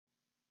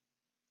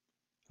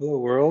Hello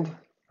world,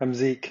 I'm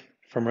Zeke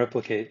from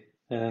Replicate,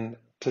 and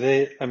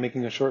today I'm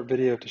making a short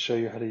video to show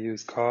you how to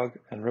use Cog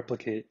and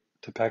Replicate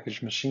to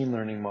package machine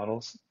learning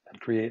models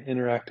and create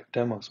interactive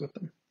demos with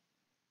them.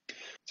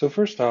 So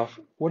first off,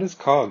 what is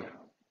Cog?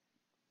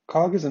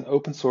 Cog is an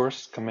open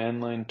source command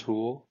line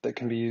tool that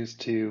can be used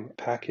to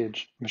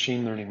package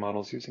machine learning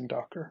models using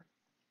Docker.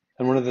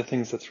 And one of the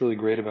things that's really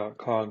great about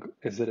Cog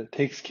is that it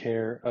takes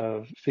care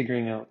of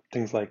figuring out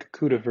things like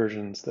CUDA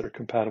versions that are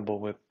compatible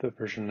with the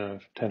version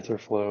of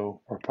TensorFlow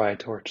or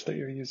PyTorch that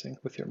you're using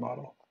with your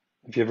model.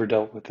 If you ever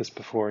dealt with this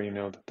before, you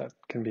know that that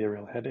can be a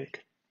real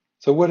headache.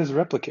 So what is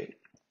Replicate?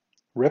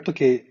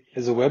 Replicate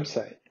is a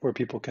website where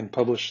people can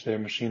publish their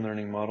machine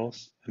learning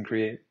models and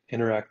create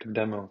interactive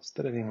demos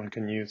that anyone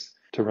can use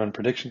to run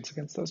predictions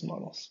against those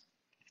models.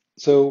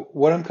 So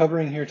what I'm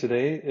covering here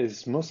today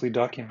is mostly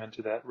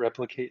documented at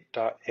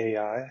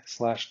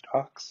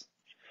replicate.ai/docs.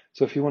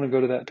 So if you want to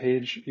go to that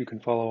page, you can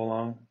follow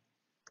along.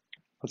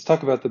 Let's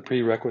talk about the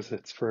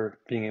prerequisites for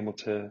being able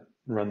to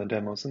run the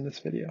demos in this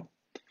video.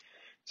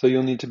 So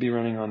you'll need to be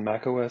running on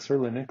macOS or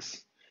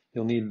Linux.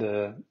 You'll need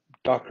the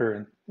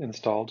Docker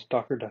installed,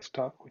 Docker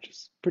Desktop, which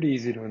is pretty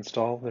easy to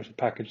install. There's a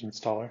package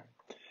installer.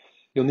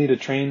 You'll need a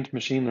trained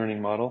machine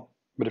learning model,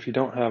 but if you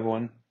don't have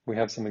one, we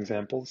have some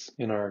examples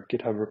in our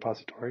GitHub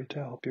repository to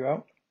help you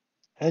out.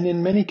 And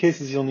in many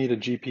cases, you'll need a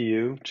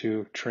GPU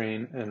to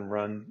train and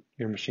run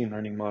your machine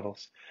learning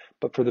models.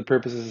 But for the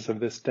purposes of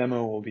this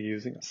demo, we'll be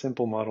using a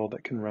simple model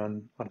that can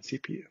run on a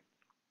CPU.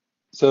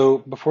 So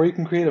before you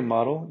can create a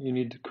model, you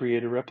need to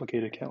create a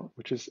Replicate account,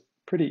 which is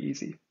pretty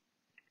easy.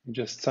 You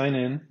just sign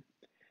in,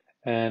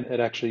 and it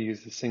actually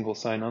uses single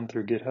sign-on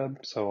through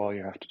GitHub. So all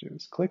you have to do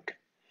is click,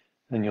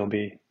 and you'll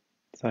be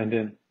signed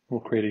in. We'll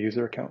create a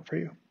user account for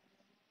you.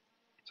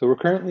 So we're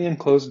currently in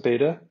closed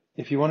beta.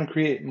 If you want to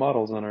create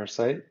models on our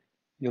site,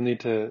 you'll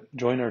need to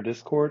join our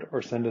Discord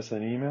or send us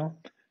an email.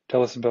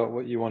 Tell us about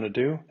what you want to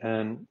do,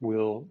 and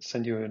we'll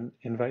send you an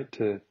invite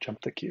to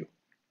jump the queue.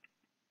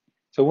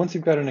 So once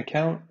you've got an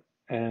account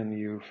and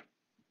you're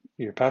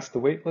past the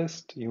wait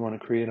list, you want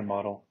to create a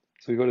model.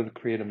 So we go to the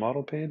create a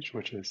model page,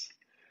 which is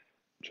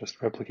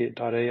just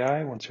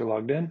replicate.ai once you're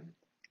logged in,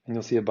 and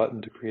you'll see a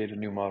button to create a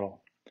new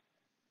model.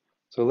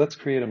 So let's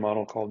create a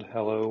model called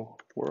Hello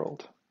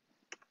World.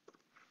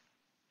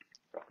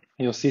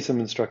 You'll see some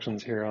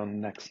instructions here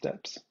on next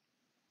steps.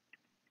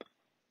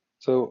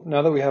 So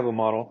now that we have a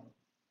model,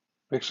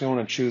 we actually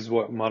want to choose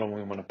what model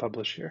we want to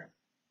publish here.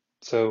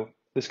 So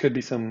this could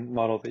be some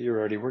model that you're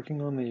already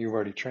working on that you've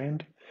already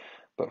trained,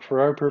 but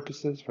for our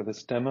purposes, for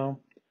this demo,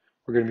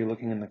 we're going to be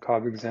looking in the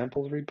Cog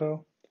examples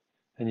repo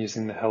and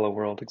using the Hello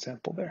World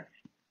example there.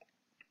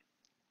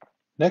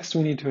 Next,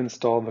 we need to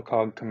install the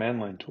Cog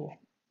command line tool.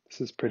 This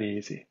is pretty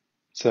easy.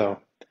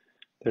 So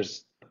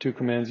there's two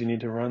commands you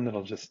need to run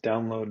that'll just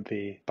download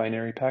the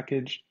binary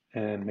package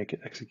and make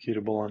it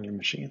executable on your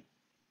machine.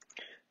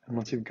 And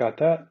once you've got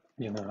that,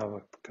 you'll now have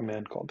a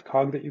command called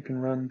Cog that you can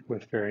run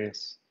with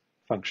various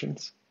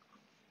functions.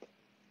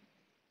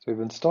 So we've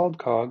installed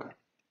Cog.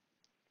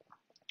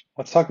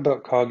 Let's talk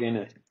about Cog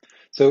init.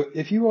 So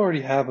if you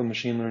already have a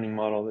machine learning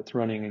model that's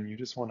running and you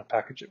just want to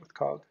package it with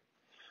Cog,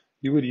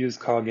 you would use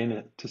Cog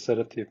init to set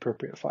up the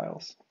appropriate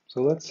files.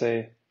 So let's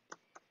say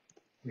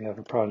we have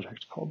a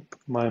project called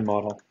my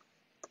model.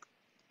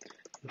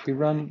 If we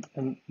run,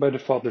 and by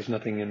default there's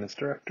nothing in this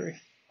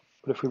directory,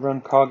 but if we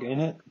run Cog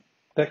init,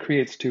 that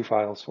creates two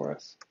files for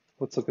us.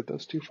 Let's look at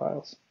those two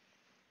files.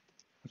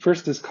 The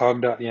first is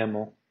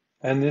cog.yaml,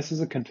 and this is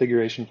a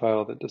configuration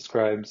file that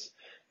describes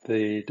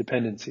the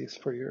dependencies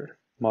for your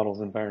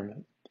model's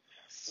environment.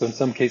 So in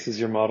some cases,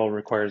 your model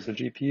requires a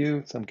GPU,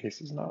 in some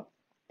cases not.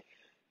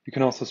 You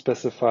can also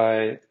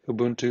specify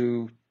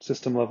Ubuntu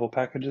system level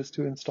packages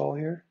to install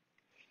here.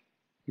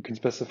 You can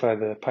specify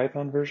the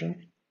Python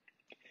version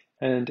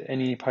and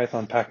any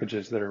Python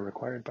packages that are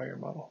required by your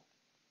model.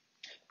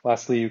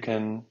 Lastly, you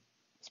can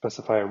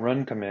specify a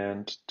run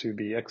command to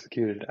be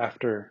executed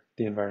after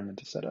the environment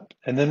is set up.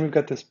 And then we've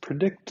got this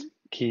predict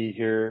key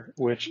here,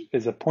 which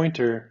is a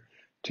pointer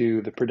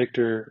to the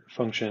predictor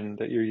function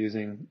that you're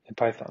using in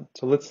Python.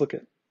 So let's look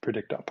at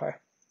predict.py.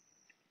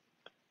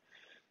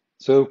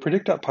 So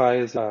predict.py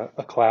is a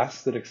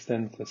class that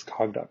extends this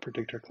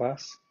cog.predictor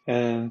class,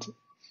 and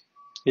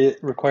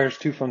it requires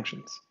two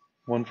functions,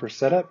 one for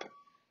setup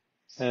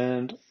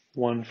and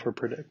one for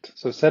predict.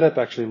 So setup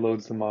actually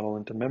loads the model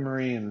into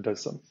memory and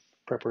does some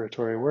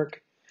preparatory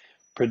work.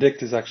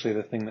 Predict is actually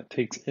the thing that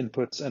takes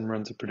inputs and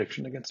runs a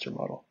prediction against your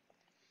model.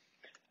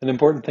 An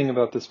important thing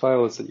about this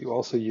file is that you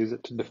also use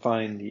it to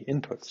define the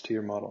inputs to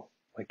your model,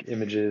 like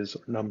images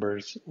or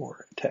numbers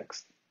or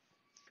text.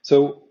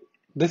 So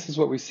this is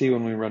what we see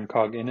when we run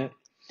cog init,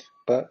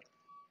 but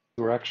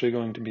we're actually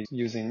going to be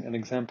using an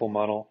example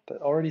model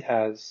that already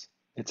has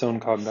its own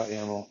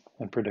cog.yaml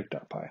and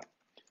predict.py.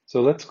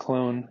 So let's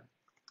clone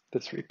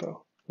this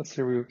repo. Let's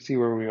see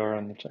where we are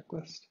on the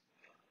checklist.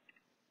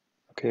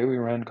 Okay, we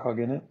ran cog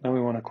init. Now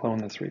we want to clone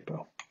this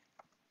repo.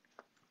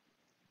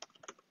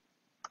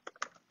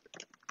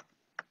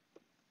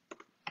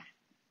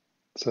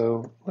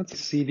 So let's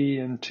cd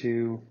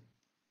into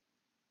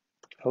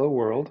hello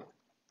world,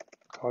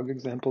 Cog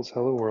examples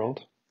hello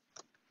world.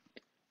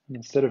 And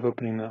instead of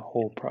opening that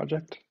whole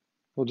project,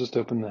 we'll just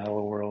open the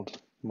hello world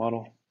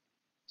model.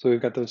 So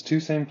we've got those two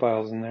same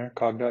files in there,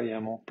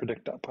 cog.yaml,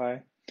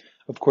 predict.py.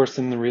 Of course,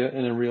 in a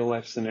real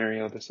life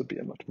scenario, this would be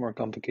a much more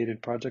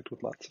complicated project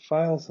with lots of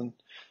files, and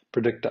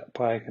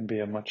predict.py can be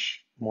a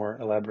much more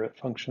elaborate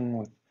function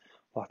with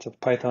lots of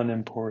Python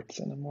imports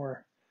and a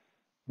more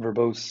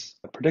verbose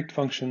predict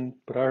function.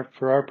 But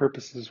for our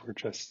purposes, we're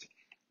just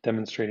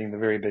demonstrating the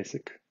very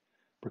basic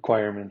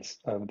requirements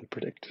of the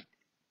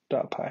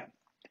predict.py.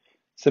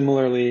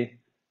 Similarly,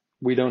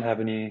 we don't have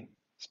any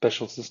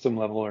special system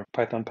level or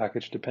Python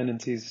package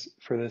dependencies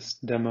for this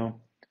demo,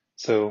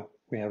 so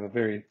we have a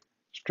very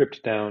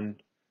stripped down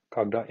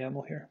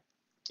cog.yaml here.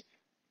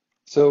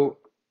 So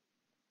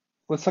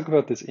let's talk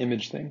about this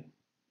image thing.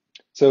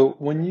 So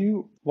when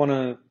you want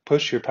to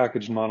push your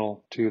package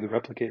model to the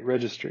replicate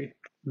registry,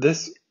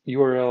 this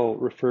URL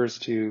refers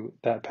to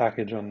that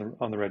package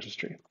on the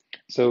registry.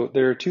 So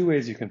there are two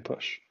ways you can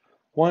push.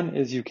 One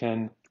is you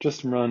can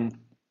just run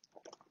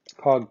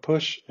Cog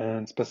Push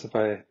and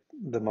specify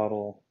the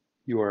model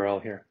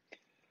URL here.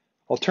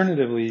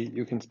 Alternatively,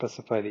 you can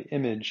specify the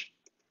image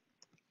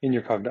in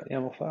your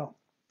cog.yaml file.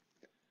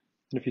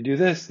 And if you do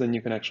this, then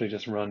you can actually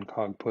just run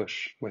Cog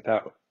Push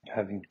without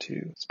having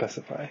to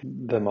specify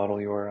the model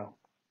URL.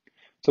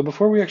 So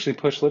before we actually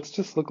push, let's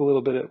just look a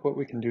little bit at what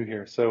we can do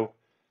here. So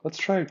let's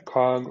try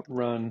Cog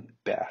Run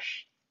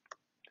Bash.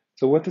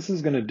 So what this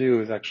is going to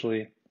do is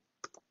actually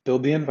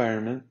build the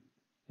environment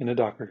in a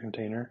Docker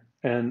container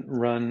and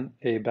run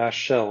a bash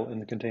shell in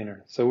the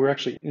container. So we're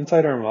actually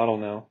inside our model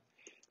now,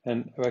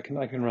 and I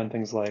can run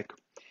things like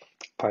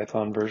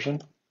Python version,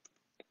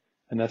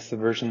 and that's the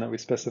version that we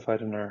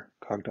specified in our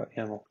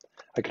cog.yaml.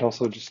 I could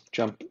also just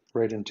jump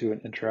right into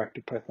an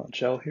interactive Python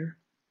shell here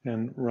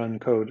and run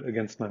code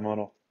against my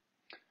model.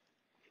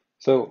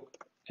 So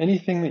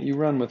anything that you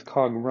run with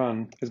cog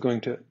run is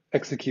going to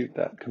execute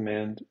that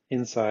command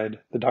inside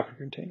the Docker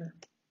container.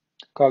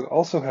 Cog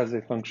also has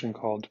a function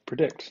called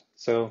predict.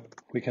 So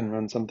we can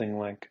run something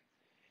like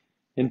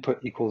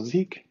input equals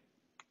Zeek.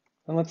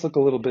 And let's look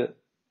a little bit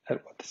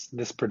at what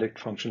this predict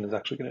function is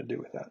actually going to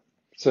do with that.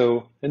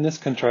 So in this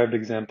contrived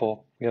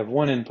example, we have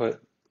one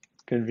input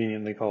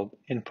conveniently called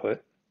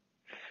input,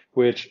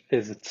 which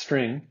is its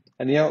string,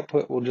 and the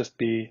output will just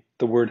be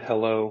the word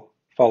hello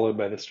followed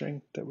by the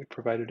string that we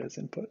provided as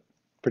input.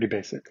 Pretty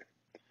basic.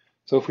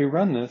 So if we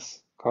run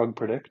this cog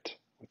predict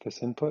with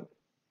this input,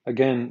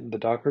 again, the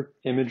Docker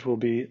image will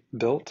be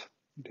built,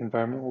 the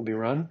environment will be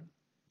run,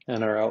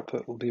 and our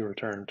output will be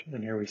returned.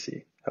 And here we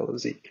see hello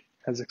Zeek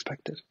as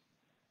expected.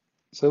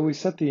 So we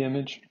set the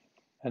image,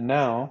 and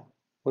now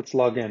let's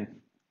log in.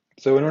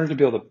 So in order to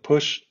be able to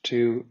push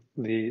to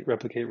the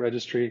replicate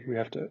registry, we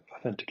have to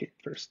authenticate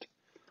first.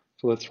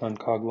 So let's run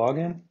cog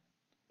login.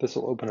 This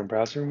will open a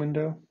browser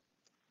window,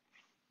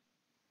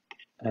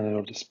 and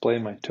it'll display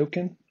my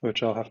token,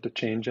 which I'll have to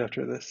change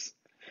after this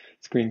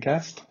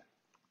screencast.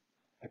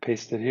 I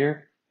paste it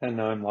here, and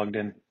now I'm logged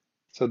in.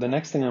 So the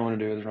next thing I want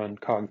to do is run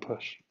cog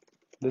push.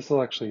 This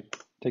will actually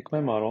take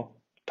my model,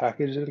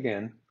 package it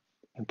again,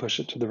 and push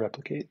it to the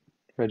replicate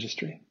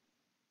registry.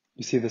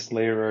 You see this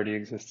layer already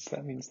exists.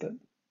 That means that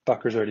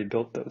Docker's already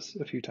built those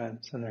a few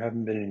times, and there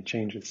haven't been any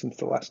changes since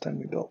the last time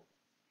we built.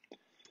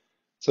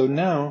 So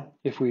now,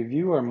 if we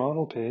view our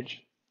model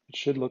page, it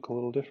should look a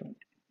little different.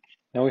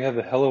 Now we have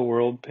a hello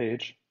world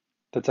page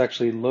that's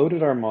actually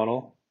loaded our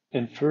model,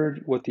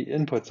 inferred what the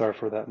inputs are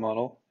for that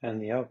model and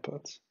the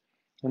outputs.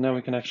 And now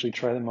we can actually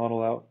try the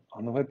model out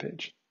on the web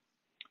page.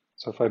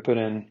 So if I put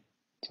in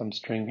some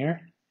string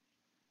here,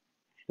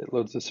 it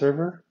loads the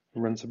server,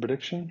 runs the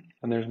prediction,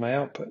 and there's my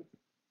output.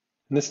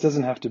 And this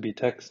doesn't have to be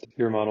text.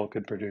 Your model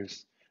could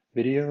produce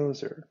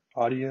videos or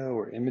audio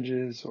or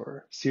images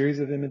or a series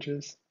of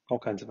images, all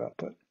kinds of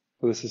output.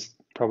 So this is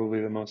probably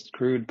the most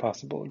crude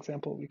possible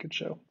example we could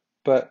show.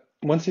 But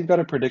once you've got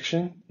a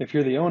prediction, if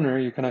you're the owner,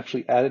 you can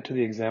actually add it to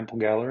the example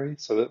gallery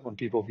so that when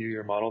people view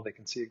your model, they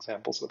can see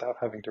examples without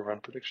having to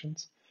run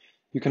predictions.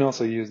 You can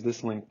also use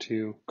this link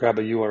to grab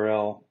a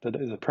URL that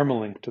is a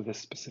permalink to this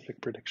specific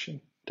prediction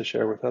to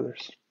share with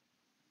others.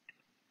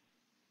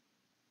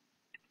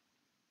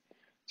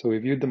 So we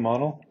viewed the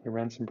model, we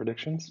ran some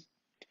predictions.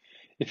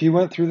 If you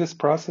went through this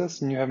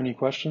process and you have any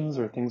questions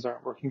or things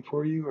aren't working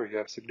for you or you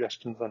have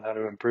suggestions on how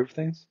to improve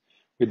things,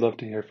 we'd love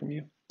to hear from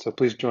you. So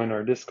please join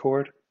our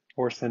Discord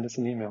or send us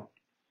an email.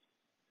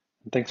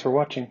 And thanks for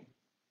watching.